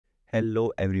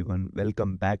Hello everyone,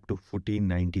 welcome back to Footy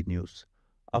 90 News.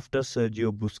 After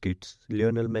Sergio Busquets,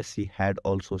 Lionel Messi had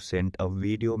also sent a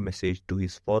video message to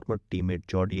his former teammate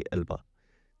Jordi Alba.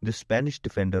 The Spanish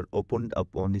defender opened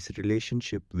up on his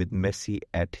relationship with Messi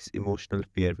at his emotional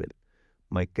farewell.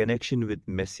 My connection with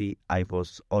Messi, I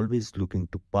was always looking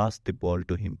to pass the ball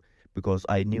to him because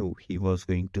I knew he was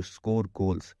going to score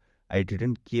goals. I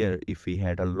didn't care if he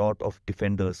had a lot of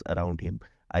defenders around him.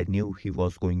 I knew he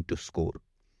was going to score.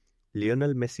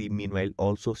 Lionel Messi, meanwhile,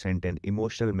 also sent an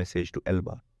emotional message to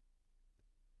Alba.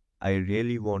 I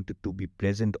really wanted to be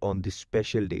present on this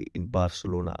special day in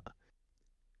Barcelona.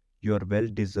 Your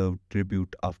well-deserved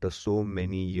tribute after so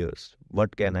many years.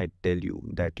 What can I tell you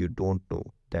that you don't know?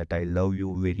 That I love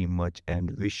you very much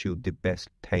and wish you the best.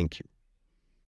 Thank you.